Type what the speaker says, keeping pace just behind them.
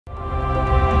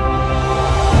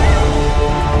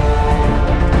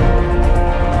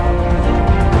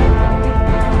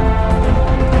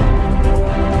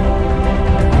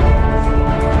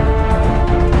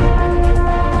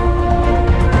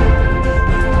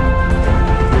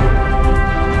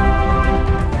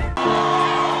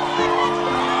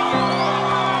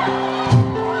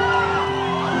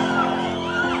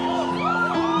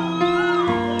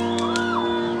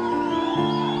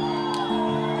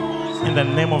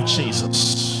of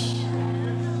Jesus.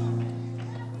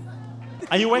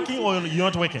 Are you working or you're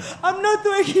not working? I'm not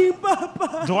working,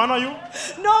 Papa. Do I know you?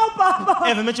 No, Papa.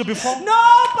 Ever met you before?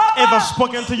 No, Papa. Ever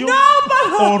spoken to you? No,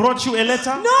 Papa. Or wrote you a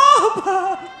letter? No,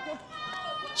 Papa.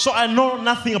 So I know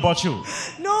nothing about you.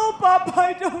 No, Papa,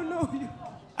 I don't know you.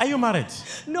 Are you married?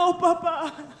 No,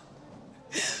 Papa.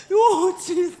 Oh,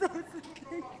 Jesus.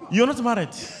 You're not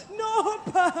married? No,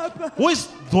 Papa. Who is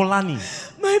Dolani?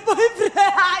 My boyfriend.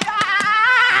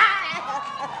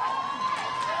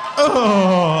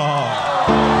 Oh.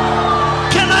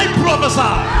 Can I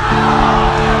prophesy?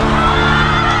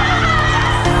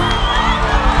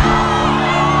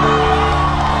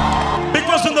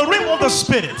 Because in the realm of the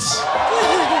spirits,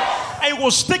 I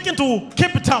was taken to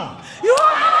Cape Town.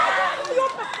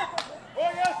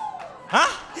 Huh?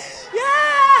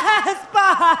 Yes,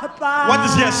 Papa. What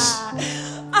is yes?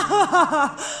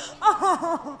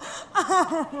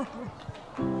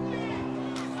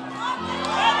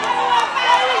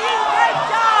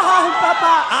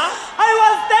 Papa. Huh? I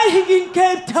was staying in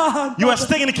Cape Town. You are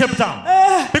staying in Cape Town?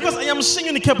 Because I am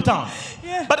singing in Cape Town.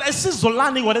 Yeah. But I see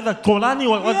Zolani, whatever, Kolani,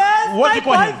 Yes, what do you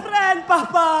call him? my boyfriend,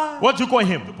 Papa. What do you call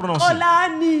him? Pronounce it.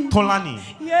 Tolani. Tolani.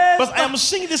 Yes. But I am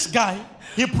seeing this guy,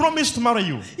 he promised to marry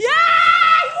you. Yeah.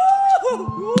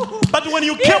 But when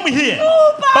you came here,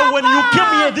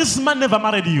 this man never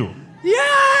married you.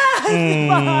 Yes.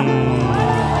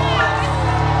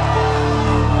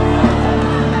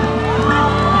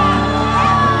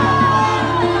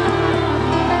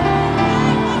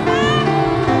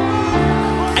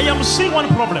 I am seeing one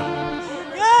problem.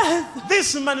 Yes.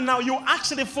 This man now, you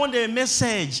actually found a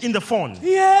message in the phone.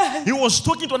 Yes. He was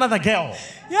talking to another girl.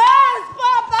 Yes,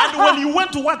 Papa. And when you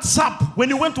went to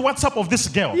WhatsApp, of this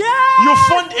girl, yes, you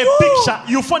found a picture.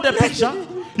 You found a picture.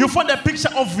 You found a picture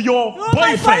of your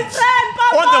boyfriend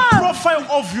on the profile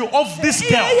of this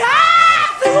girl.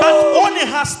 Yes. But on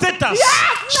her status,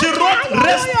 she wrote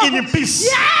 "Rest in peace."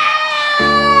 Yes.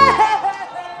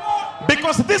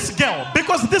 Because this girl,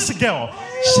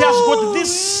 she has got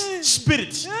this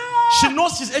spirit. She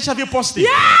knows she's HIV positive.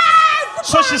 Yes,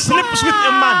 so she sleeps with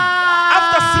a man.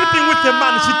 After sleeping with a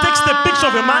man, she takes the picture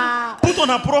of a man, put on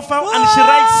her profile, and she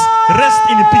writes "Rest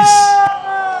in peace."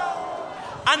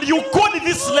 And you called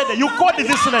this lady. You called her.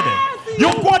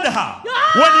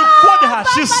 When you called her,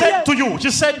 she said to you,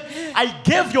 "I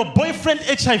gave your boyfriend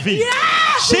HIV."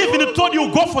 Yes. She even told you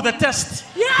go for the test.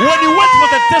 Yes. When you went for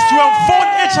the test, you have found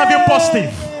HIV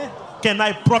positive. Can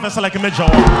I prophesy like a major?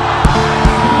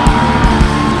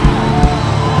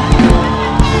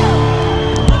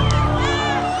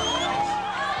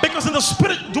 Because in the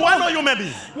spirit, do I know you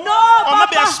maybe? No, or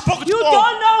maybe Papa, I spoke to you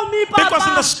don't know me, Papa. Because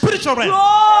in the spiritual realm. No.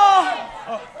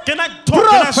 Can I talk?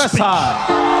 Can I speak?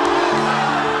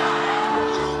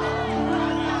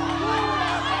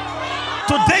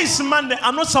 Today is Monday.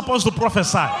 I'm not supposed to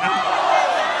prophesy.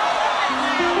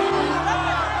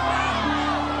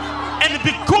 And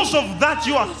because of that,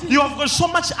 you have got so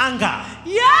much anger.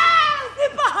 Yes,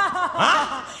 Papa.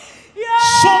 Huh?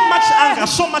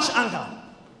 Yes. So much anger.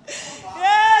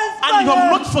 Yes, and you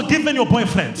have not forgiven your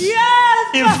boyfriend.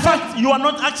 Yes. In fact, you are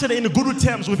not actually in good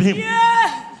terms with him.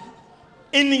 Yes.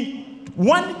 In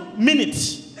 1 minute,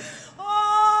 50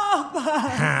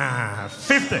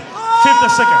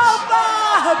 seconds.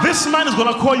 This man is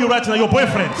going to call you right now, your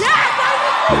boyfriend. Yes,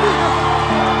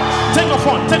 take your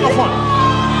phone. Take your phone.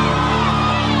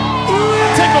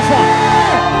 Take your phone.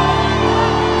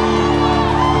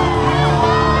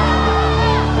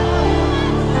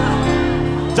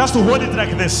 Just to hold it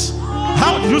like this.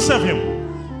 How did you save him?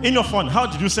 In your phone, how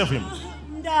did you save him?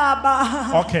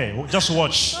 Okay, just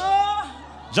watch.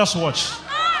 Just watch.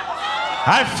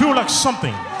 I feel like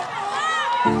something.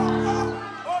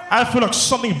 I feel like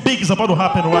something big is about to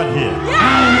happen right here.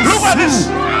 Yes. Look at this.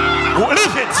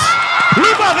 Leave it.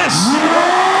 Look at this.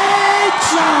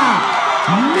 Nature.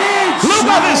 Look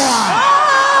at this.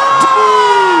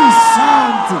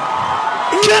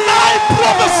 Can I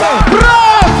prophesy?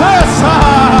 Prophesy.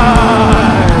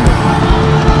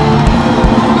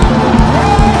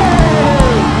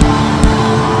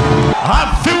 I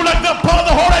feel like the power of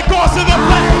the Holy Ghost in the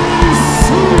place.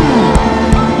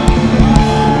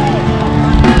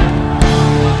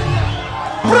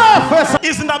 Prophesy.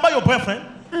 Isn't that about your boyfriend?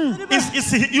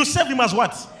 You serve him as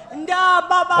what?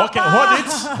 Okay,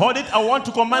 hold it. I want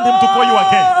to command him to call you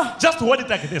again. Just hold it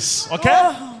like this,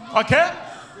 okay? Okay?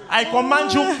 I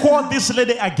command you, call this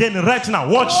lady again right now.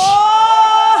 Watch.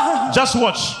 Just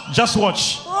watch. Just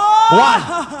watch.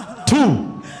 1,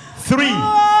 2, 3,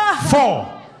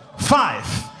 4,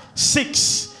 5,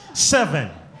 6, 7,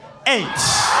 8.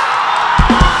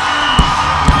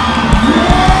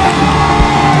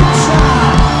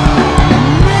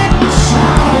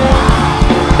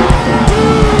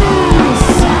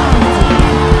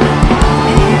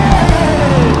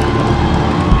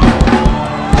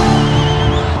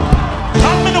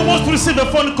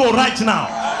 you right now.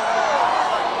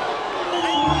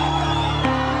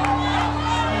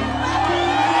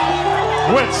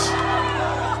 Wait.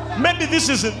 Maybe this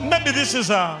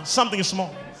is something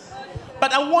small.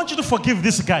 But I want you to forgive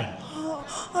this guy.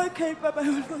 Okay, Papa, I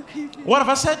will forgive you. What have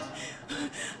I said?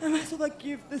 I must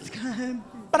forgive this guy.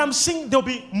 But I'm seeing there'll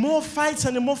be more fights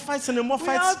and more fights and more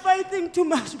fights. We are fighting too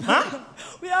much, Papa. Huh?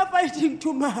 We are fighting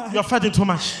too much. You're fighting too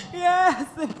much. Yes,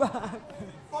 Papa.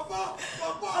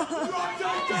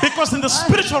 Because in the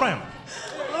spiritual realm,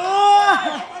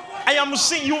 Oh. I am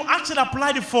seeing you actually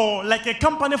applied for like a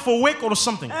company for work or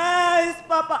something. Yes,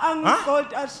 Papa. Huh?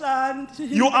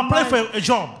 You applied for a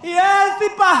job. Yes,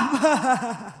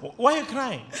 Papa. Why are you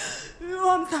crying?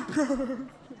 I'm surprised.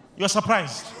 You're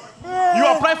surprised. You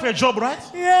applied for a job, right?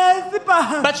 Yes,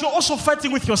 Papa. But you're also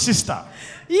fighting with your sister.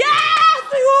 Yes,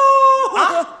 you.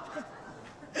 Huh?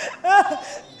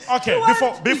 Okay,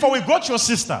 before we go to your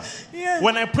sister, yes.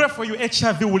 When I pray for you,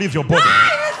 HIV will leave your body.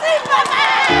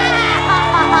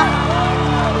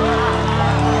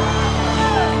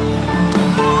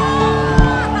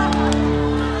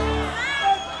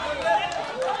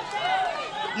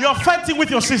 You're fighting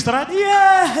with your sister, right?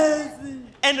 Yes.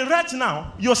 And right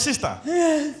now, your sister,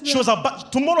 yes, she was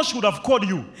about, tomorrow she would have called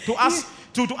you to ask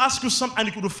to ask you something and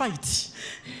you could fight.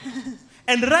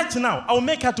 And right now, I'll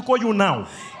make her to call you now.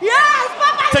 Yes,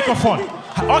 Papa. Take your phone.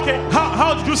 Okay,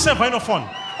 how did you save her in your phone?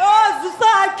 Oh,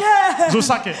 Zusake.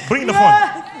 Zusake, bring the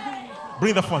phone.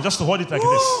 Bring the phone, just to hold it like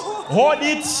this. Hold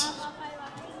it.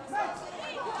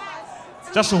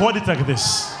 Just to hold it like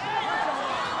this.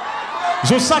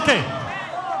 Zusake,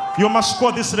 you must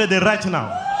call this lady right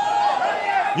now.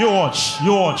 You watch,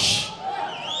 you watch.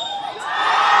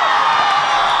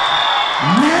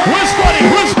 Who's calling?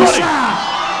 Who's calling?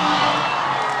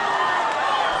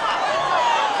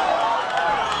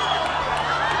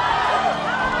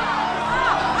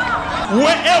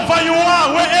 Wherever you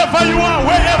are, wherever you are,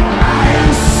 wherever.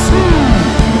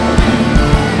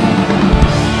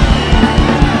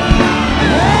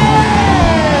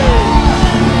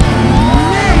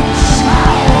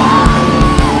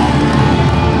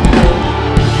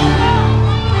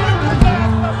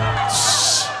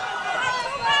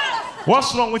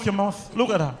 What's wrong with your mouth? Look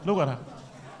at her. Look at her.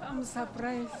 I'm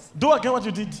surprised. Do again what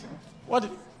you did.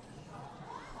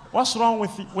 What's wrong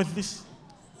with this?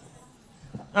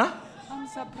 Huh? I'm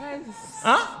surprised.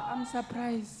 Huh? I'm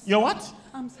surprised. You're what?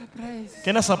 I'm surprised.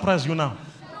 Can I surprise you now?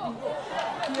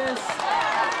 Yes.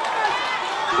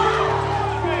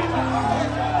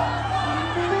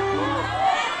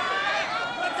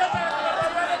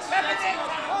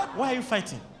 Why are you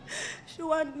fighting? She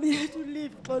wants me to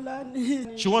leave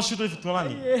Tolani. She wants you to leave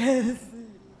Tolani? Yes.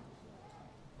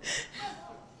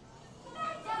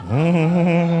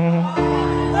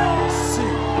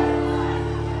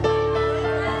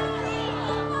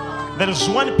 There is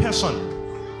one person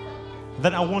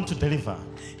that I want to deliver,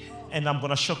 and I'm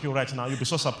going to shock you right now. You'll be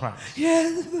so surprised.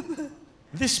 Yes, Papa.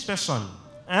 This person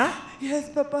yes,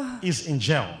 Papa. is in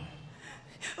jail.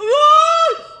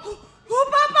 Oh,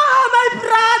 Papa, my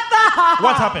brother.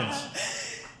 What happened?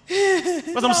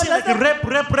 But I'm saying like a rape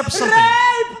something.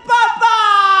 Rape, Papa.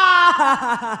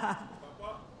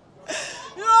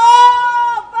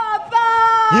 Oh, Papa.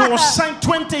 He was signed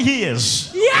 20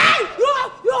 years. Yeah,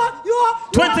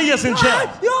 20 years in jail.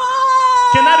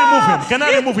 Can I remove him? Can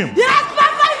I remove him? Yes,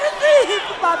 Papa, you see him,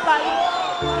 Papa.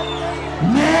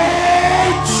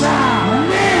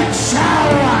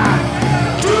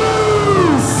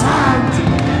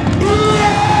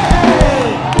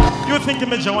 You think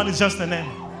Mejawan is just a name?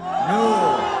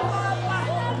 No.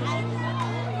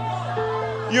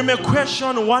 You may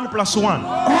question 1 + 1.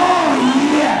 Oh,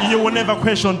 yeah. You will never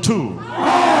question 2. Oh,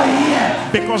 yeah.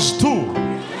 Because 2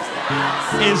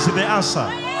 is the answer.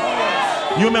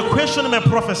 You may question my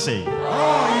prophecy,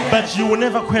 but you will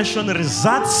never question the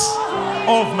results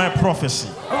of my prophecy.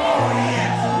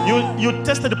 You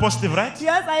tested positive, right?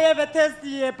 Yes, I have a test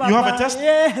here, Papa. You have a test?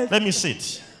 Yes. Let me see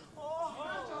it.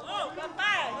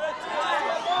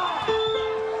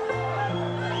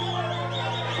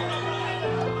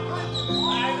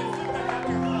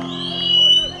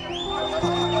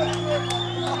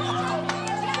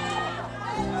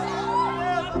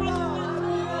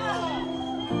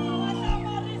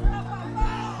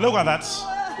 Look at that.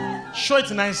 Show it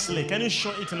nicely. Can you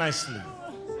show it nicely?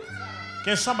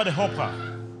 Can somebody help her?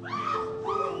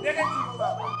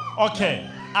 Okay.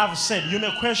 I've said you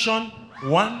may question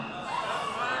 1,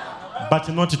 but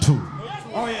not 2.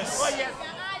 Oh, yes.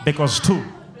 Because 2,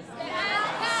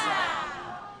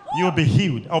 you'll be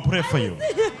healed. I'll pray for you.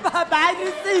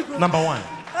 Number 1.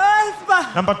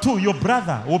 Number 2, your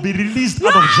brother will be released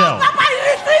out of jail.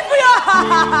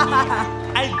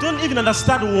 I I don't even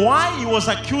understand why he was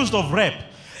accused of rape.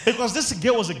 Because this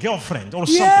girl was a girlfriend or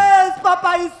something. Yes,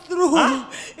 Papa, it's true. Huh?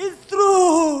 It's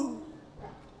true.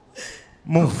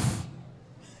 Move.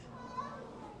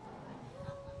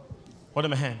 Hold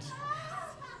in my hands.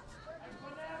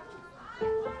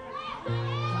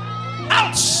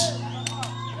 Ouch!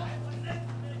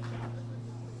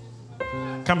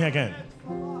 Come here again.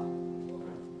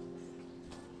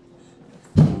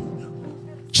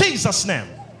 Jesus' name.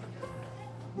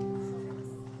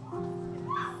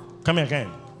 Come here again.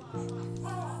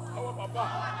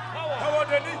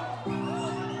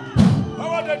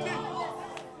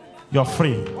 You're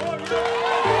free.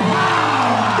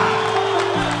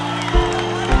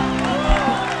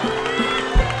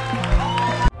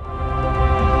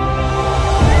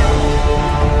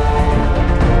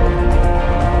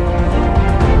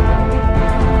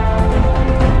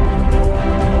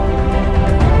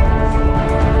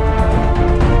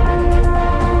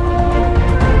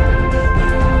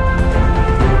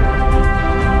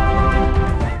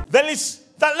 There is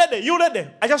that lady, you lady.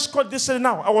 I just caught this lady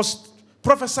now. I was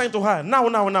prophesying to her. Now.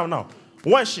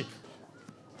 Where is she?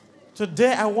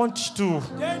 Today I want to.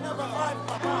 Day number 5,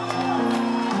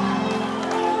 Papa.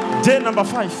 Day number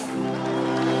 5.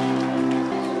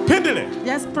 Pindile.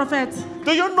 Yes, Prophet.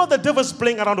 Do you know the devil is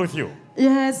playing around with you?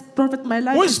 Yes, Prophet, my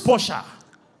life. Who is Portia?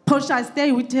 Portia, I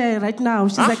stay with her right now.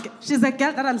 She's a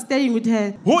girl that I'm staying with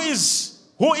her. Who is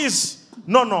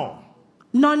No.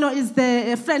 No, is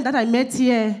the friend that I met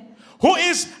here. Who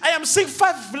is, I am seeing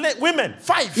 5 women.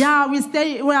 5. Yeah,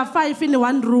 we are 5 in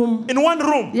one room. In one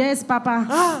room? Yes,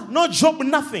 Papa. No job,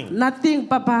 nothing. Nothing,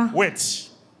 Papa. Wait.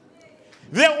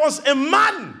 There was a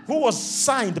man who was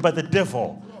signed by the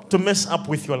devil to mess up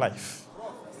with your life.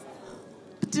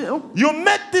 You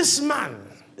met this man.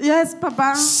 Yes,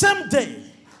 Papa. Same day.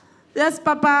 Yes,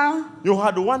 Papa. You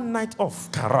had one night off.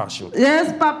 Karash.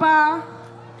 Yes, Papa.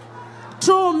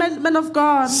 True, man of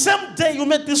God. Same day you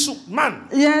met this man.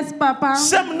 Yes, Papa.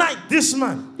 Same night, this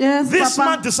man. Yes, this Papa.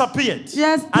 man disappeared.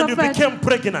 Yes, Prophet. And you became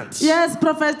pregnant. Yes,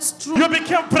 Prophet. True. You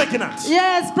became pregnant.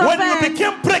 Yes, Prophet. When you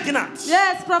became pregnant.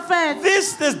 Yes, Prophet.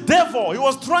 This devil, he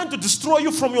was trying to destroy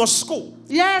you from your school.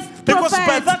 Yes, because Prophet.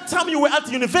 by that time you were at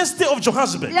the University of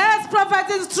Johannesburg. Yes, Prophet,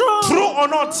 it's true. True or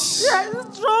not? Yes,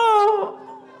 it's true.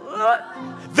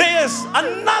 There is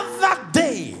another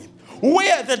day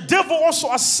where the devil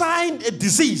also assigned a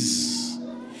disease.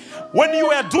 When you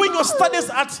were doing your studies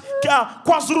at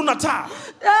KwaZulu-Natal,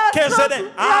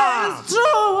 KZN, it's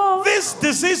true. This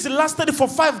disease lasted for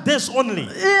 5 days only.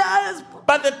 Yes.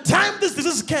 By the time this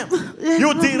disease came,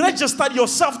 you deregistered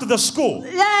yourself to the school.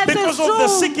 Yes, because of the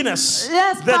sickness.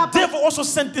 Yes, the Papa. devil also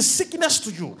sent the sickness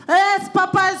to you. Yes,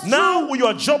 Papa, it's now true. you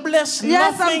are jobless.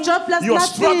 Yes, nothing, I'm jobless. You are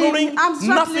nothing. struggling. I'm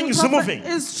struggling. Nothing is Prophet. moving.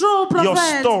 It's true, Prophet. Your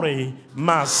story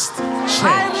must change.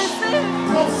 I receive.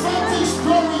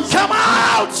 Come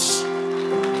out!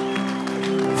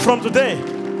 From today,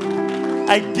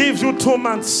 I give you 2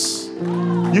 months.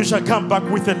 You shall come back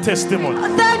with a testimony.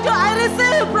 Thank you. I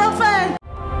receive, Prophet.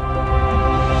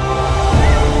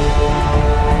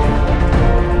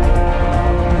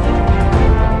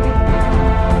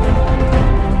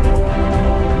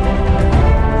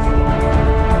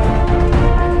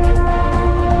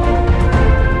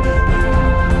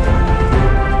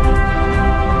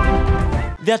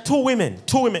 There are 2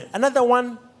 women. Another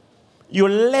one, your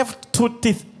left 2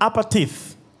 teeth, upper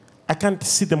teeth, I can't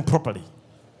see them properly.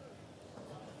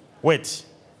 Wait.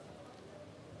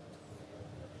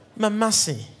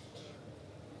 Mamasi.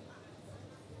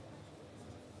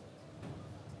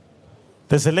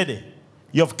 There's a lady.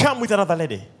 You have come with another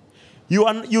lady.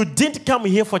 You didn't come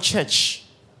here for church.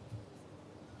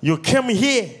 You came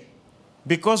here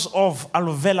because of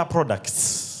aloe vera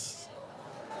products.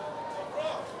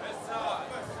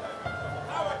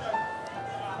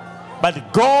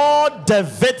 But God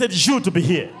diverted you to be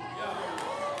here.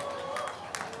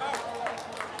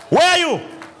 Where are you?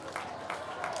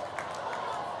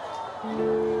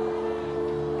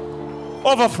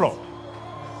 Overflow.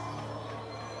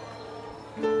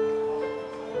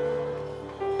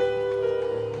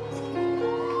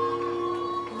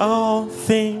 All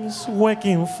things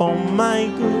working for my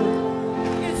good.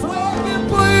 It's working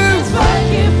for you. It's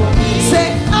working for me. Say,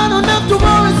 I don't have to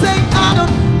worry. Say, I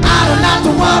don't have to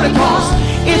worry, cause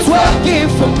it's working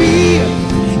for me.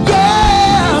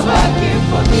 Yeah. It's working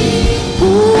for me.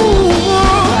 Ooh. It's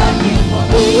working for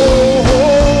me.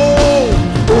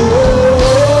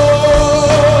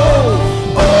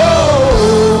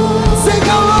 Sing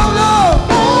along, Lord.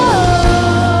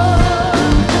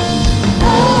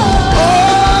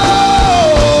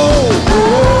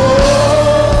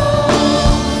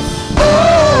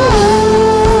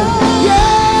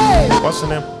 Yeah.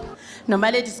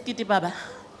 Normally skitty baba.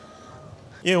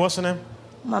 Yeah, what's your name?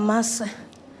 Mamase.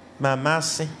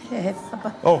 Mamase. Yeah,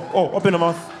 Papa. Oh, open your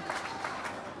mouth.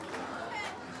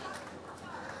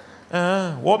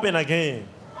 Open again.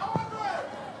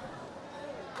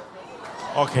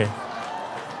 Okay.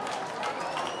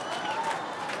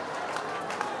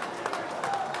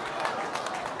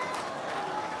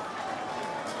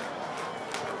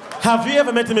 Have you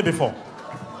ever met me before?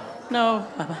 No,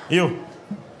 Papa. You?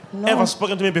 No. Ever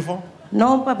spoken to me before?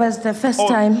 No, Papa, it's the first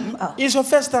time. It's your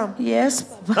first time? Yes,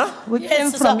 Papa. Huh? We came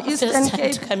from Eastern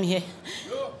Cape. To come here.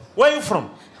 Where are you from?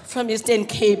 From Eastern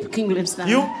Cape, King Williamstown.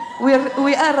 You?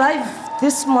 We arrived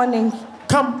this morning.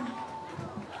 Come.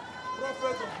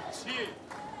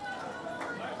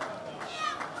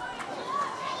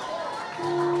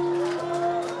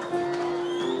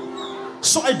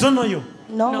 So I don't know you.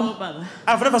 No, Papa.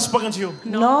 I've never spoken to you.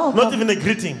 No. Not even a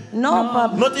greeting. No,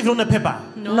 Papa. Not even on a paper.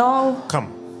 No.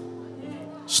 Come.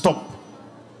 Stop.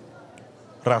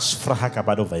 Ras frahaka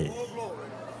badovai.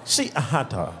 Si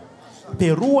ahata.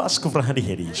 Peru askufrahandi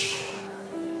herish.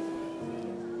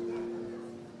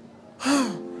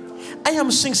 I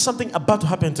am seeing something about to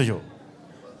happen to you.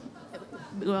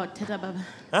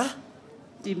 Huh?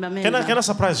 Can I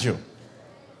surprise you?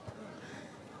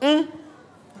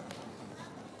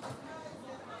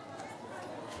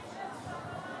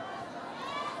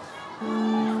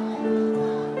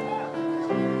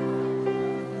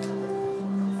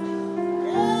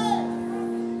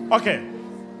 Okay.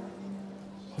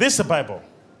 This is the Bible.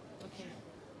 Okay.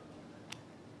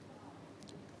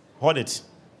 Hold it.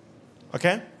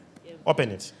 Okay? Yeah.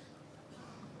 Open it.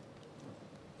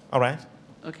 All right.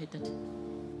 Okay, Dad.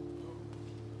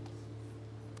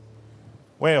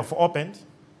 Where you've opened.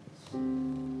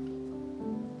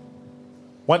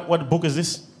 What book is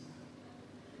this?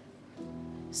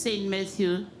 Saint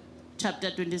Matthew,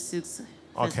 chapter 26.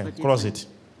 Okay, verse 42. close it.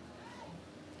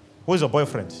 Who is your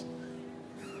boyfriend?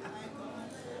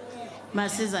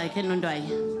 Masses I cannot die.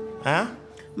 Huh?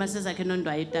 Masses I cannot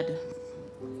die, Dad.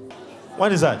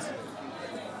 What is that?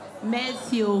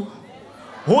 Matthew.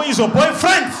 Who is your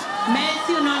boyfriend?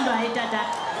 Matthew non die, Dad.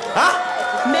 Huh?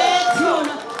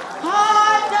 Matthew.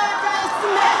 Oh, Dad,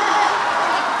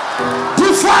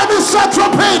 Divine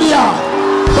encyclopedia,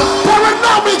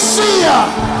 panoramic seer,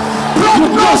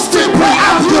 prognostic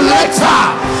preambulator,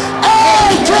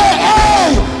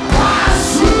 aka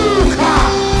Bazooka.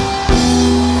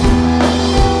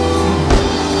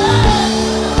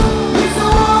 He's the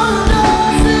one who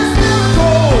does this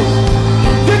miracle.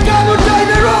 The God who died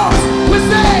the rose, we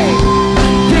say.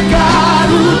 The God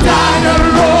who died and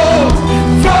rose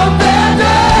from the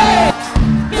dead.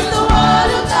 He's the one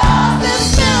who does this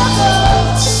miracle.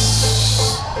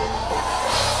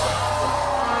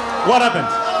 What happened?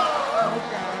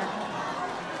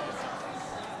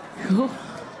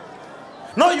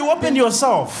 No, you opened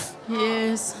yourself.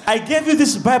 Yes. I gave you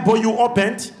this Bible you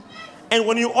opened, and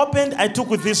when you opened, I took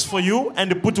this for you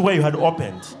and put where you had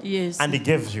opened. Yes. And it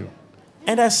gave you.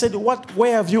 And I said,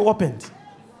 where have you opened?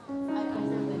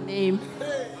 The name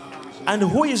And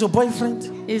who is your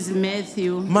boyfriend? is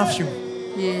Matthew. Matthew.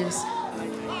 Yes.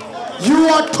 You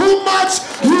are too much.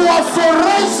 You are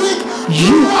forensic.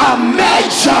 You are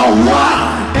major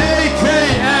one.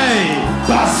 AKA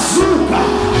Bazooka.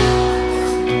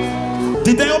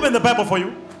 Did I open the Bible for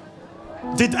you?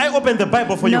 Did I open the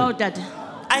Bible for you? No, Dad.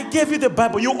 I gave you the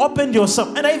Bible. You opened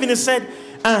yourself. And I even said,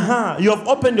 you have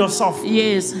opened yourself.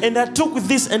 Yes. And I took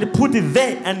this and put it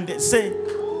there and said,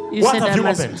 what have you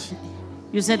opened?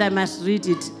 You said I must read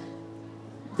it.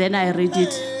 Then I read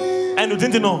it. And you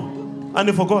didn't know. And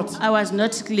you forgot. I was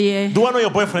not clear. Do I know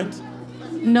your boyfriend?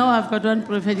 No, I've got one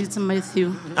prophet. It's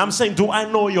Matthew. I'm saying, do I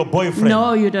know your boyfriend?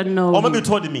 No, you don't know. Or maybe you him.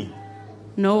 told me.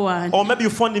 No one. Or maybe you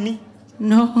phoned me.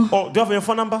 No. Or do you have your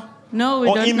phone number? No, we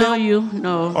Or don't email? know you.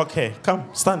 No. Okay, come,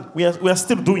 stand. We are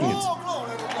still doing it.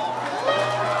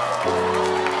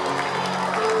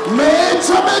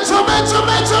 Major.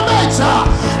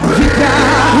 The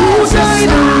God who died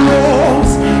and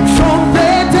rose from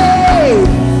the dead.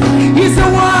 He's the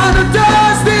one who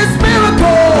does these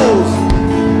miracles.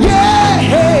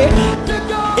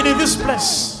 Yeah. And in this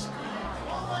place,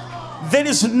 there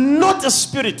is not a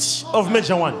spirit of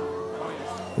major one.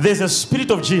 There's a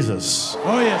spirit of Jesus.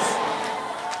 Oh yes.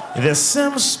 The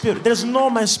same spirit. There's no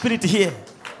my spirit here.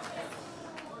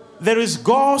 There is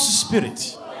God's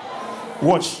spirit.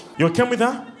 Watch. You came with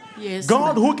her? Yes.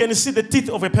 God who can see the teeth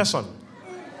of a person.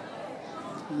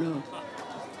 No.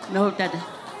 No, Dad.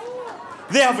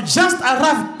 They have just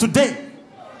arrived today.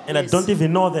 And I Yes. don't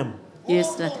even know them.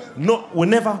 Yes, Dad. No, we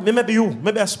never. Maybe you.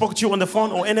 Maybe I spoke to you on the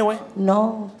phone or anyway.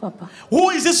 No, Papa. Who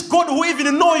is this God who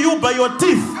even know you by your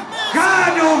teeth?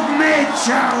 God of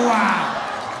nature.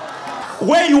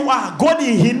 Where you are, God,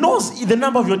 He knows the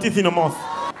number of your teeth in your mouth.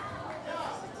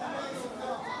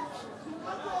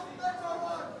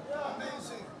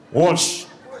 Watch.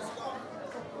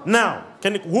 Now,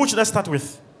 who should I start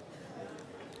with?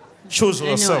 Choose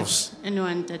yourselves.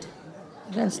 Anyone did.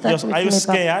 Yes, are you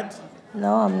scared? Papa.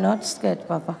 No, I'm not scared,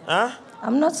 Papa. Huh?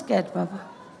 I'm not scared, Papa.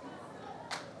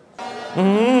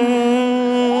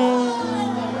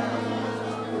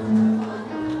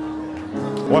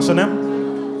 What's your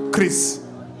name? Chris.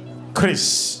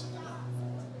 Chris.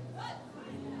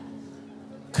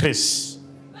 Chris.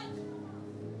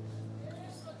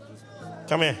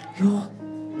 Come here. Yo.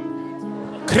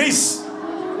 Chris.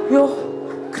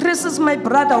 Yo. Chris is my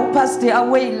brother who passed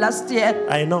away last year.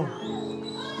 I know.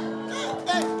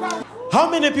 How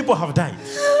many people have died?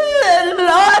 A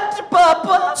lot,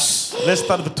 Papa. Let's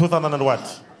start with 2000 and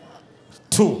what?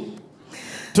 2.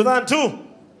 2002.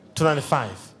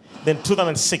 2005. Then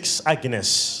 2006,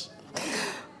 Agnes.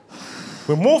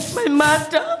 We move. My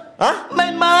mother. Huh?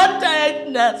 My mother,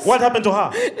 Agnes. What happened to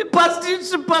her? She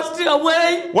passed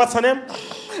away. What's her name?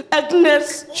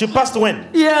 Agnes. She passed when?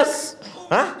 Yes.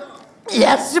 Huh?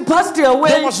 Yes, she passed away.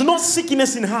 There was no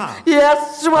sickness in her.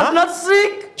 Yes, she was not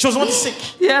sick. She was not sick.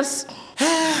 Yes.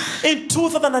 In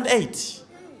 2008,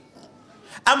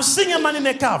 I'm seeing a man in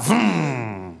a car.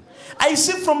 I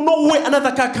see from nowhere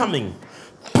another car coming.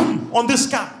 On this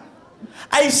car.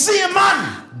 I see a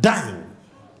man dying.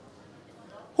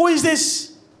 Who is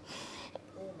this?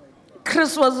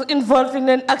 Chris was involved in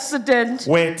an accident.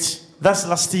 Wait, that's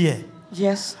last year.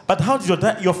 Yes. But how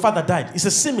did your father died? Is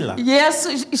it similar? Yes,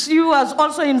 she was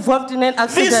also involved in an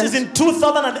accident. This is in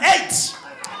 2008.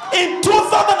 In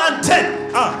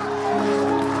 2010,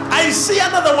 I see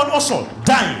another one also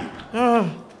dying.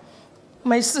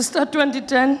 My sister,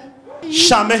 2010.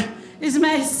 Shame. It's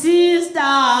my sister.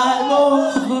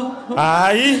 Oh.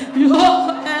 Aye.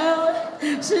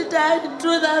 She died in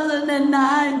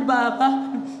 2009,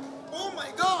 Papa. Oh my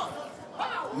God.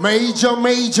 Major,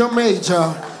 major,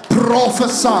 major.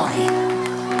 Prophesy.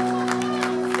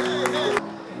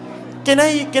 Can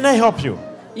I help you?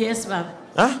 Yes, Papa.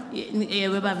 Huh?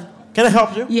 Yeah, Papa. Can I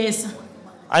help you? Yes.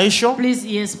 Are you sure? Please,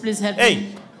 yes, please help me.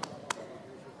 Hey.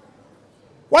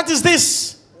 What is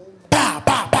this? Pa,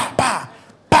 pa, pa, pa,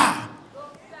 pa.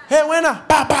 Hey, winner.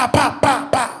 Pa, pa, pa, pa,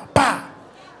 pa, pa.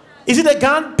 Is it a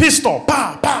gun? Pistol?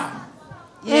 Pa, pa.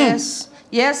 Yes.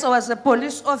 Yes, I was a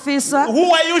police officer.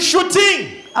 Who are you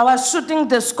shooting? I was shooting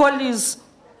the scholars.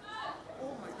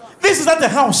 This is at the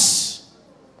house.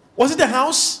 Was it the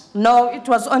house? No, it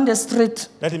was on the street.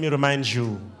 Let me remind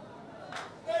you.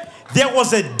 There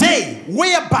was a day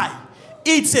whereby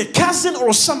it's a cousin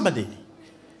or somebody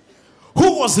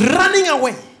who was running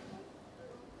away.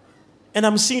 And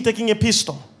I'm seeing taking a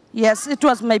pistol. Yes, it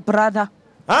was my brother.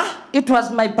 Huh? It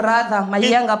was my brother, my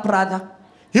younger brother.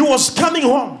 He was coming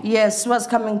home. Yes, he was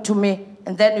coming to me.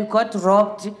 And then we got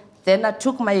robbed. Then I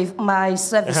took my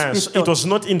service pistol. So it was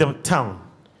not in the town.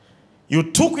 You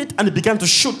took it and began to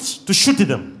shoot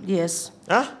them. Yes.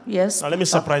 Huh? Yes. Now let me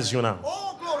surprise you now.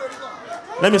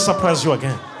 Let me surprise you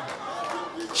again.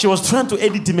 She was trying to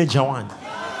edit the major one.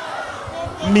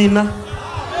 Mina.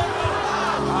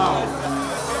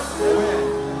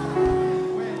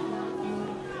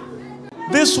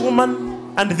 This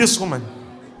woman and this woman,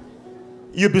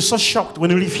 you'll be so shocked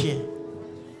when you leave here.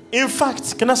 In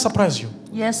fact, can I surprise you?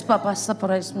 Yes, Papa,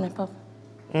 surprise me, Papa.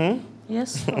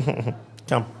 Yes.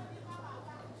 Papa.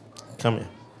 Come here.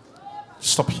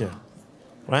 Stop here.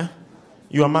 Right?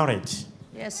 You are married.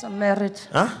 Yes, I'm married.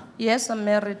 Huh? Yes, I'm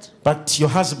married. But your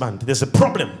husband, there's a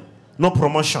problem. No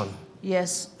promotion.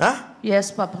 Yes. Huh?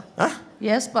 Yes, Papa. Huh?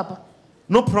 Yes, Papa.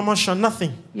 No promotion,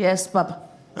 nothing. Yes, Papa.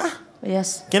 Huh?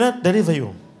 Yes. Can I deliver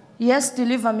you? Yes,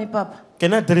 deliver me, Papa.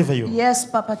 Can I deliver you? Yes,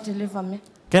 Papa, deliver me.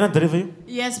 Can I deliver you?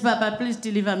 Yes, Papa, please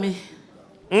deliver me.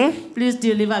 Please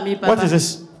deliver me, Papa. What is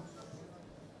this?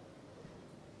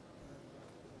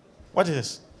 What is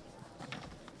this?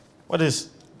 What is?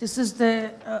 This is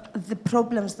the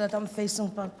problems that I'm facing,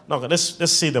 Papa. No,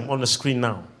 let's see them on the screen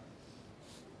now.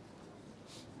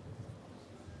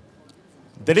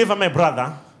 Deliver my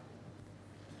brother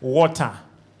water.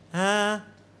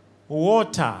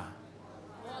 Water.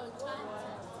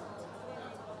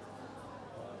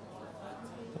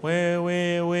 Where,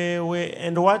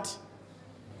 and what?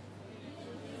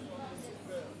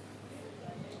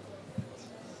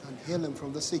 And heal him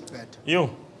from the sick bed. You.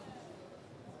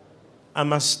 I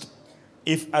must,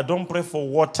 if I don't pray for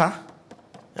water,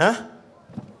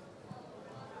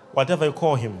 whatever you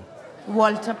call him.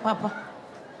 Walter, Papa.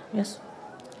 Yes.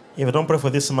 If I don't pray for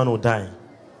this man, will die.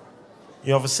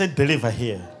 You have said deliver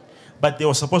here. but they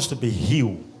were supposed to be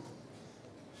healed.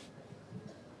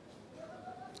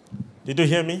 Did you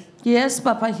hear me? Yes,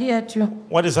 Papa, I heard you.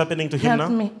 What is happening to him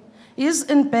Help now? me. He's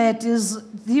in bed.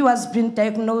 He was been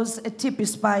diagnosed a TB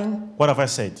spine. What have I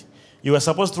said? You were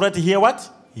supposed to write here what?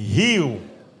 Heal,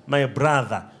 my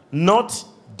brother, not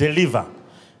deliver.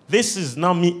 This is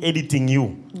now me editing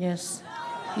you. Yes.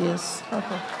 Yes,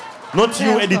 Papa. Not you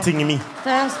Thanks, editing Papa. me.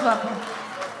 Thanks, Papa.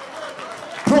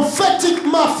 Prophetic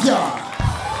mafia.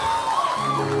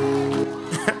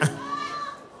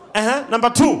 Number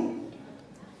 2.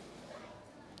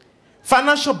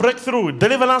 Financial breakthrough,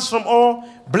 deliverance from all,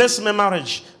 bless my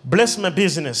marriage, bless my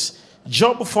business,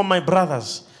 job for my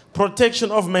brothers,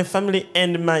 protection of my family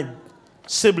and my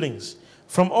siblings,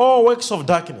 from all works of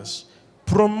darkness,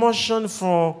 promotion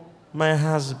for my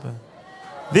husband.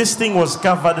 This thing was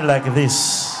covered like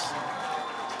this.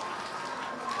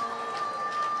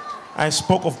 I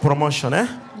spoke of promotion, eh?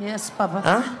 Yes, Papa.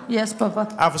 Huh? Yes,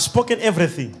 Papa. I've spoken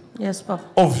everything Yes, Papa.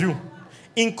 of you,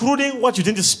 including what you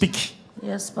didn't speak.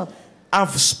 Yes, Papa.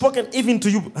 I've spoken even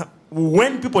to you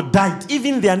when people died,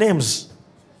 even their names.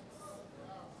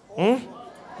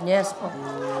 Yes,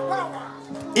 Papa.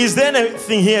 Is there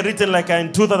anything here written like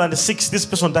in 2006 this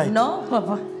person died? No,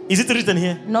 Papa. Is it written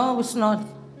here? No, it's not.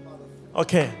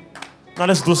 Okay. Now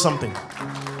let's do something.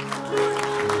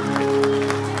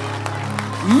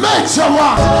 Major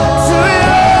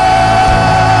one.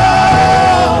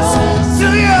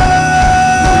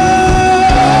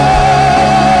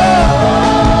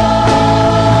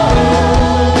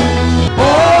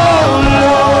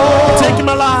 Take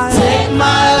my life. Take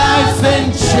my life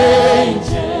and change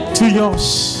it To yours.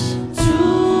 to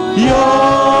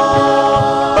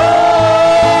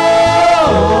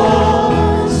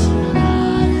yours.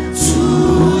 To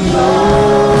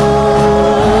yours.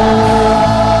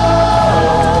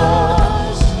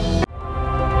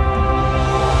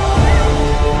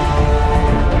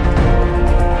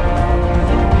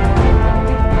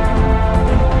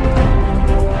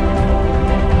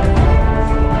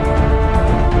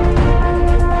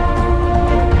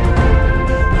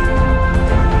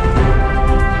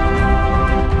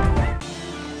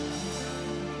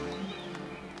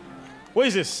 Who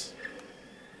is this?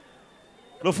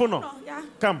 Lofuno. Yeah.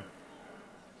 Come.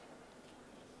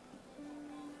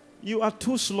 You are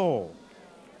too slow.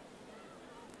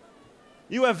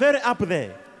 You are very up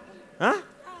there. Huh?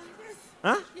 Yes.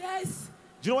 Huh? Yes.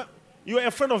 Do you know what? You are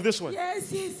a friend of this one.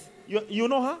 Yes. Yes. You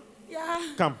know her?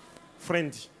 Yeah. Come,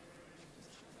 friend.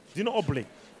 Do you know Obley?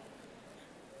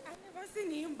 I've never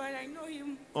seen him, but I know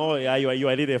him. Oh yeah, you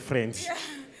are really a friend. Yeah.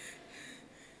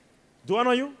 Do I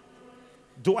know you?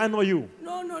 Do I know you?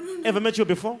 No. Ever met you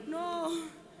before? No.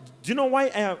 Do you know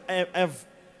why I've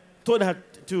told her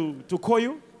to call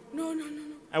you? No.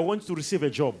 I want to receive a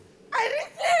job. I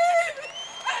received.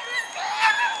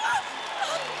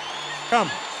 Come.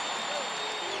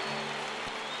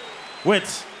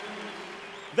 Wait.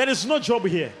 There is no job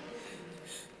here.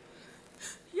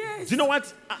 Yes. Do you know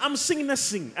what? I'm singing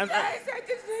nursing. Yes, I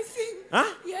did nursing.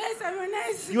 Huh? Yes, I'm a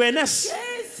nurse. You're a nurse.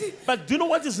 Yes. But do you know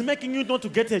what is making you not to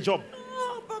get a job?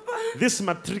 Oh, Papa. This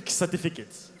matric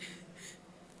certificate.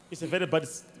 It's a very bad.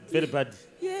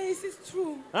 Yes, it's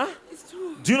true. Huh? It's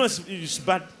true. Do you know it's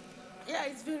bad? Yeah,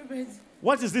 it's very bad.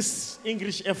 What is this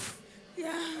English F?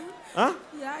 Yeah. Huh?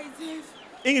 Yeah, it's F.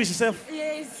 English is F.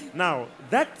 Yes. Now,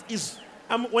 that is,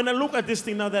 when I look at this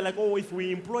thing now, they're like, oh, if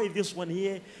we employ this one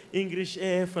here, English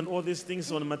F and all these things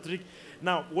on matric.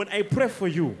 Now, when I pray for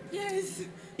you, Yes.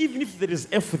 even if there is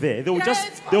F there, they will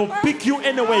Yes, they'll Papa. pick you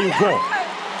anywhere you go.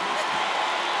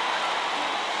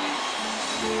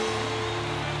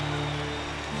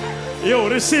 Yo,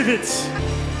 receive it.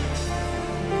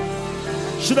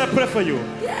 Should I pray for you?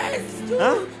 Yes, do.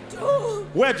 Huh? Do.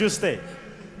 Where do you stay?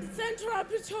 Central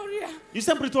Pretoria. You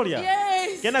stay in Pretoria?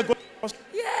 Yes. Can I go?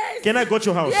 Yes. Can I go to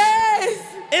your house? Yes.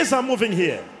 As I'm moving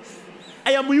here,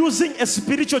 I am using a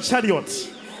spiritual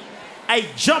chariot. I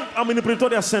jump, I'm in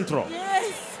Pretoria Central.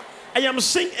 Yes. I am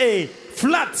seeing a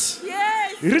flat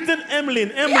Yes. written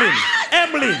Emlyn. Yes.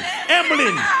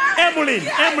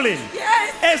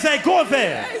 Yes. As I go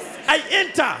there, Yes. I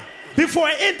enter. Before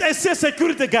I enter, I see a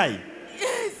security guy.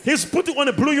 Yes. He's putting on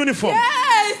a blue uniform.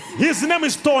 Yes. His name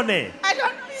is Tone. I don't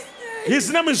know his name.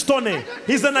 His name is Tone.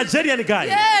 He's a Nigerian guy.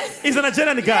 Yes. He's a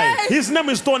Nigerian guy. Yes. His name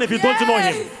is Tone if you don't know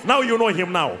him. Yes. Now you know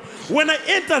him now. When I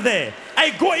enter there,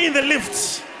 I go in the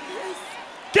lift.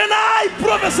 Can I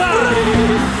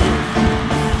prophesy?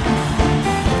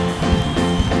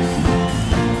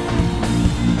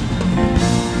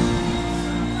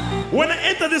 When I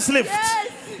enter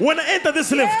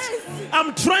this lift, Yes.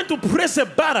 I'm trying to press a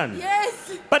button, Yes.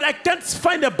 but I can't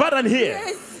find a button here.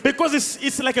 Yes. Because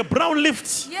it's like a brown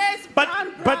lift. Yes, but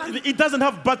brown. it doesn't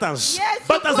have buttons. Yes,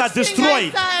 buttons are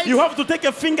destroyed. You have to take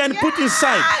a finger and put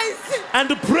inside. And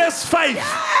press 5.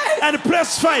 And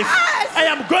press 5. Yes. I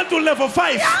am going to level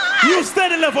 5. Yes. You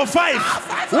stay in level 5.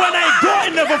 When I go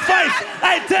in level 5,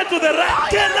 I turn to the right.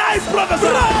 Can I prophesy?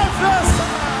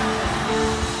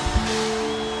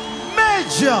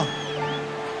 Major,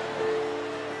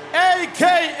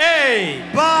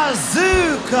 AKA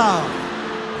Bazooka.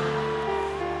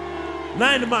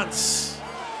 9 months.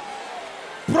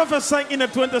 Prophesying in a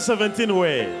 2017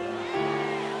 way.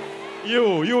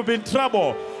 You'll be in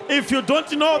trouble. If you don't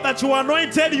know that you are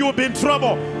anointed, you'll be in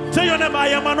trouble. Tell your neighbor, I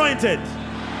am anointed.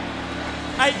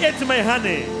 I ate my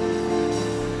honey.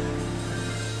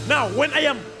 Now, when I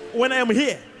am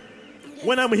here,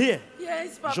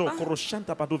 Yes,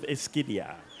 Papa.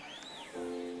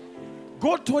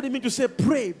 God told me to say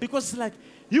pray, because like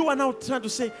you are now trying to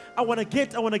say, I want to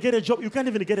get a job. You can't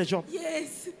even get a job.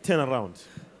 Yes. Turn around.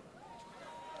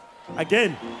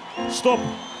 Again, stop.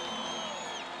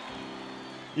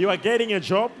 You are getting a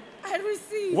job. I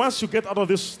receive. Once you get out of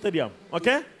this stadium,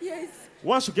 okay? Yes.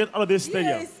 Once you get out of this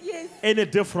stadium, Yes. any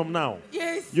day from now,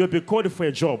 Yes. you'll be called for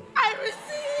a job. I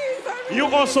receive. You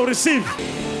also receive.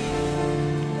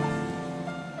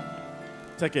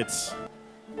 Take it.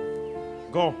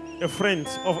 Go. A friend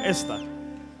of Esther.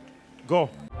 Go.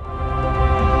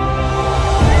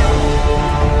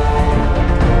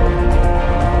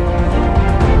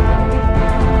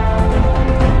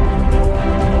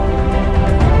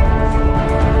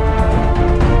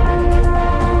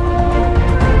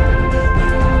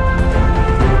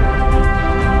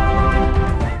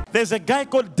 There's a guy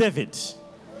called David,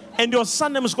 and your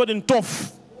son name is called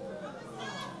Toph.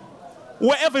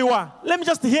 Wherever you are, let me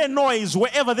just hear noise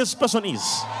wherever this person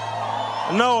is.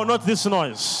 No, not this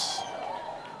noise.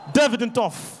 David and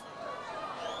Toph.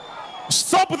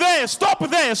 Stop there, stop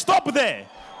there, stop there.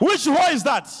 Which whore is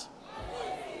that?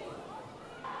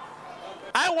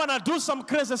 I want to do some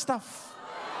crazy stuff.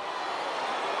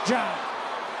 Ja.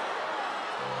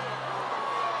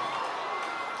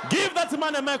 Give that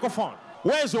man a microphone.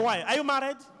 Where's your wife? Are you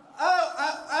married?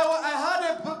 I had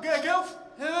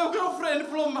a girlfriend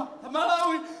from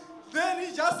Malawi. Then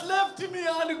he just left me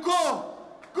and go.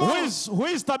 Who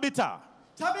is Tabitha?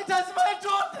 Tabitha is my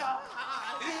daughter.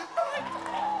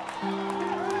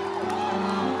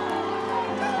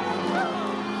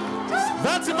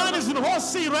 That man is in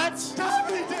Horsey, right?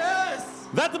 David, yes.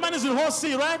 That man is in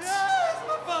Horsey, right? Yes,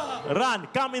 Papa. Run,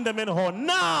 come in the main hall.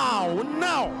 Now.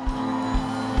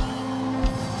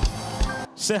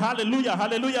 Say hallelujah,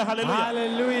 hallelujah, hallelujah.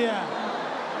 Hallelujah.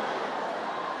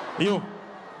 You,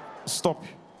 stop.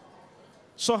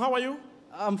 So how are you?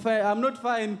 I'm fine. I'm not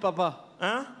fine, Papa.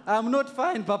 Huh? I'm not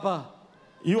fine, Papa.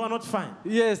 You are not fine?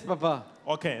 Yes, Papa.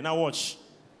 Okay, now watch.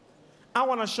 I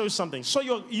want to show you something. So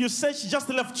you said she just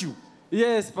left you?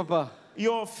 Yes, Papa.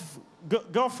 Your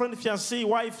girlfriend, fiancée,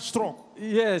 wife, stroke?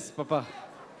 Yes, Papa.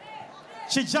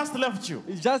 She just left you?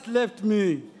 He just left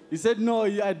me. He said, no,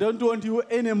 I don't want you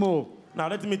anymore. Now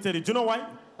let me tell you, do you know why?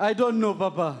 I don't know,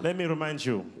 Papa. Let me remind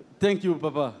you. Thank you,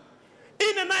 Papa.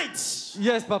 In the night,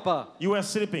 yes, Papa. You were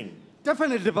sleeping.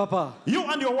 Definitely, Papa. You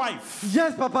and your wife.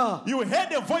 Yes, Papa. You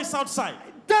heard a voice outside.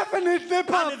 Definitely,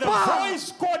 Papa. And the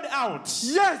voice called out.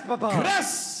 Yes, Papa.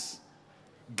 Grace.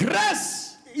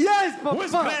 Grace. Yes, Papa. Who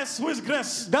is Grace? Who is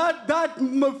Grace? That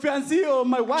my fiancée or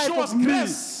my wife. She was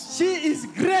Grace. She is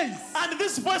Grace. And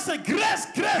this voice said, Grace,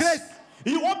 Grace. Grace.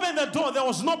 You opened the door, there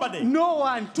was nobody. No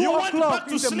one. 2 o'clock went back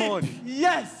to in the sleep. morning.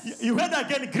 Yes. You heard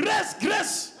again, Grace,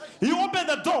 Grace. You opened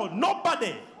the door,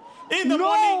 nobody. In the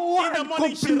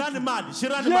morning, she ran mad. She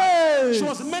ran mad. She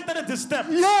was mentally disturbed.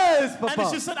 Yes, Papa. And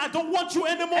she said, I don't want you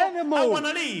anymore. I want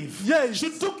to leave. Yes.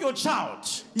 She took your child,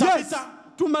 Yes. Tabitha,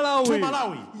 To Malawi. to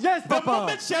Malawi. Yes, The Papa.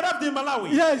 moment she arrived in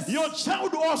Malawi, Yes. your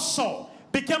child also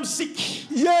became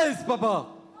sick. Yes, Papa.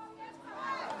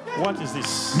 What is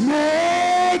this?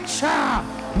 Nature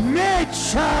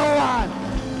one,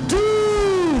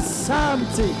 do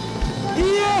something.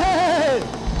 Yeah.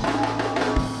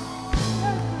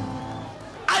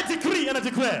 I decree and I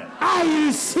declare. I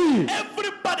receive.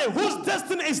 Everybody whose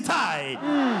destiny is tied,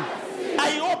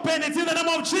 I open it in the name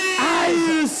of Jesus.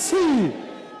 I receive.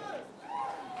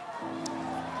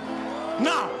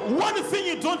 Now, one thing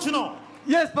you don't know.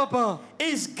 Yes, Papa.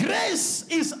 Is grace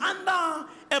is under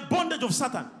a bondage of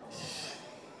Satan.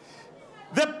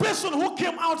 The person who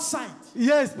came outside.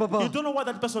 Yes, Papa. You don't know what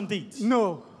that person did.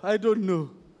 No, I don't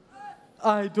know.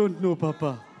 I don't know,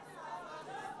 Papa.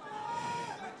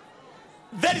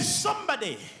 There is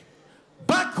somebody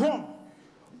back home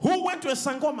who went to a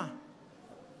Sangoma.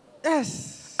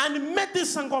 Yes. And met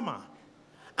this Sangoma.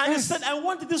 And he said, I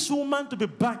want this woman to be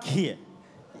back here.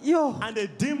 Yo. And the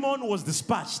demon was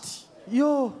dispatched.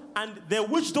 Yo. And the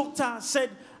witch doctor said,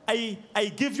 I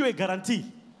give you a guarantee.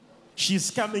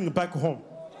 She's coming back home.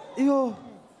 Yo.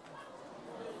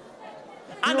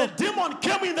 And the demon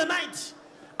came in the night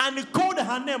and he called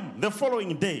her name the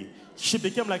following day. She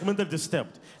became like mentally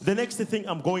disturbed. The next thing,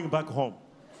 I'm going back home.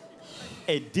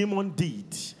 A demon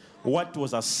did what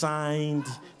was assigned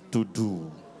to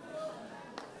do.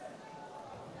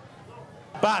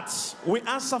 But we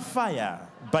answer fire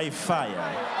by fire.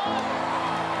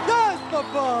 Yes,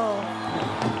 Papa.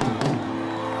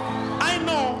 I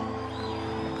know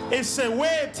it's a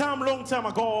long time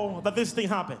ago that this thing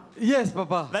happened. Yes,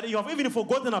 Papa. That you have even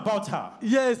forgotten about her.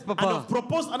 Yes, And Papa. you've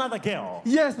proposed another girl.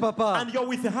 Yes, Papa. And you're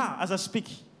with her as I speak.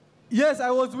 Yes,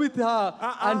 I was with her.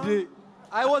 And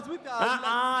I was with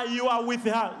her. You are with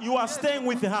her. You are staying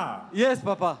with her. Yes,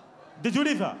 Papa. Did you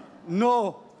leave her?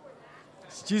 No.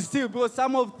 She's still, because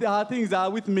some of her things are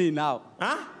with me now.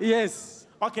 Huh? Yes.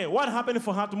 Okay, what happened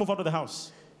for her to move out of the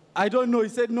house? I don't know. He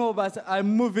said no, but I'm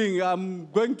moving. I'm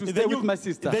going to stay with my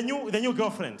sister. The new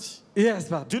girlfriend. Yes,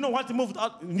 Papa. Do you know what moved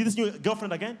out? This new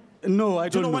girlfriend again? No, I don't know.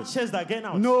 Do you know what chased her again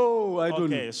out? No, I don't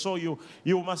know. Okay, so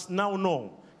you must now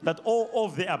know that all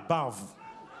of the above,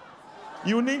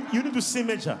 you need to see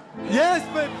major. Yes,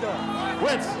 Peter.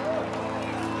 Wait.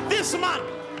 This man,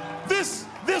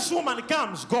 this woman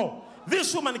comes, go.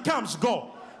 This woman comes, go.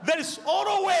 There is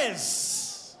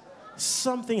always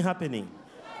something happening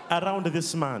around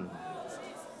this man.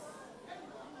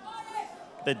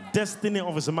 The destiny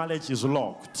of his marriage is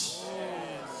locked.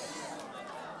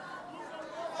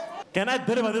 Can I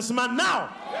deliver this man now?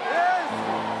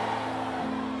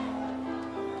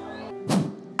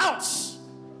 Out!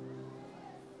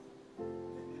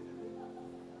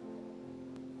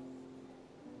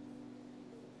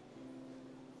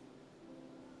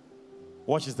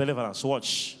 Watch his deliverance.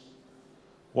 Watch.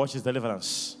 Watch his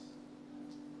deliverance.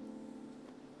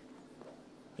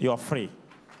 You are free.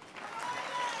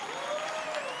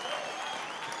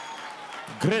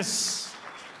 Grace.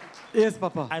 Yes,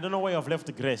 Papa. I don't know where you have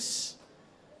left Grace.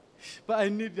 But I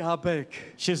need her back.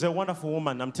 She's a wonderful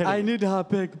woman, I'm telling you. I need her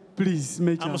back, please,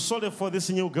 Major. I'm sorry for this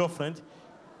new girlfriend.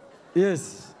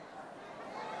 Yes.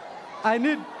 I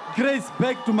need Grace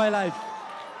back to my life.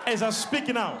 As I speak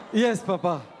now. Yes,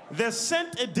 Papa. They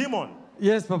sent a demon.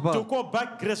 Yes, Papa. To call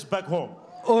back Grace back home.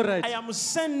 All right. I am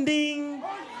sending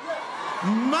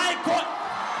Michael.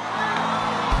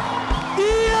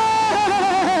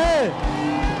 Yeah!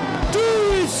 Do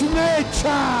it,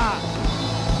 nature!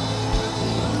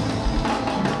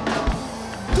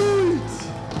 Do it!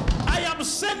 I am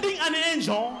sending an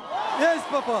angel. Yes,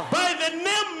 Papa. By the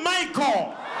name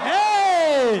Michael.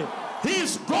 Hey! He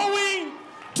is going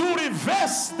to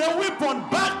reverse the weapon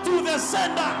back to the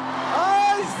sender.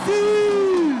 I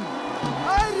see!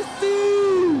 I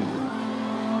receive!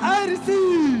 I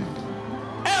receive!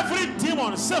 Every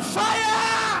demon say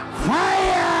fire!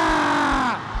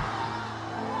 Fire!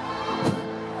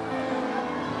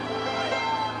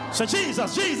 So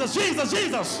Jesus, Jesus, Jesus,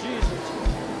 Jesus.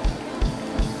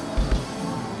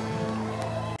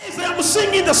 I am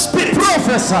singing the spirit.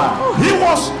 Professor.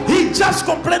 He just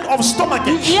complained of stomach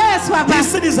ache. Yes, Papa. He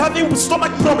said he's having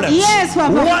stomach problems. Yes,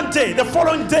 Papa. One day, the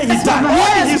following day, he died.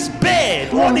 Papa. On his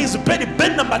bed, on his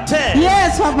bed number 10.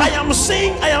 Yes, Papa. I am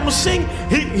saying,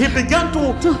 he began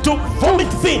to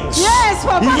vomit things. Yes,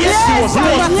 Papa. Yes, Yes, he was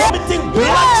Papa. vomiting blood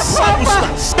Yes, Papa.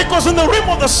 substance. Because in the realm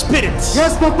of the spirit,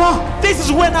 Yes, Papa. this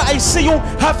is when I see you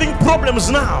having problems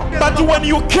now. But when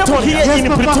you came here Yes, in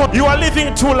Papa. Pretoria, you are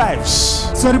living two lives.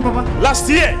 Sorry, Papa. Last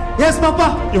year, Yes,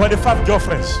 Papa. you had 5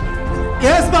 girlfriends.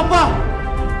 Yes, Papa.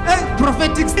 Hey,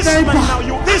 prophetic This man sniper. now,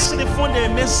 you actually found a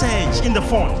message in the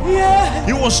phone. Yeah.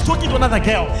 He was talking to another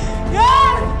girl.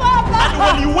 Yes, Papa. And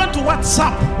when you went to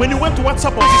WhatsApp,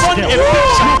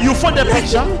 you found a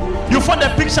picture. You found a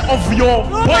picture of your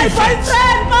boyfriend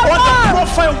on the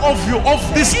profile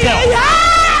of this girl.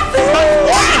 Yes. But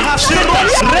only her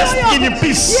status, rest in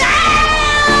peace.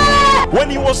 When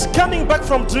he was coming back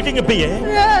from drinking a beer,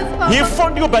 Yes, Papa. he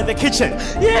found you by the kitchen.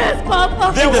 Yes,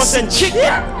 Papa. There was a chicken.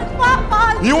 Yes,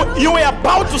 Papa. You were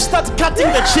about to start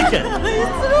cutting the chicken. It's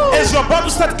true. As you're about to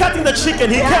start cutting the chicken,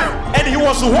 he came and he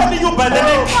was holding you by the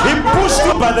neck. He pushed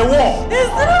you by the wall. It's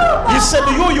true. He said,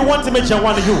 you want to make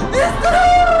one of you. It's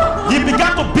true. He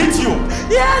began to beat you.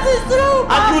 Yes, it's true.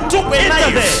 And you took a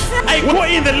knife. I go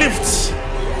in the lift.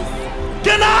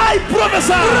 Can I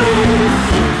prophesy?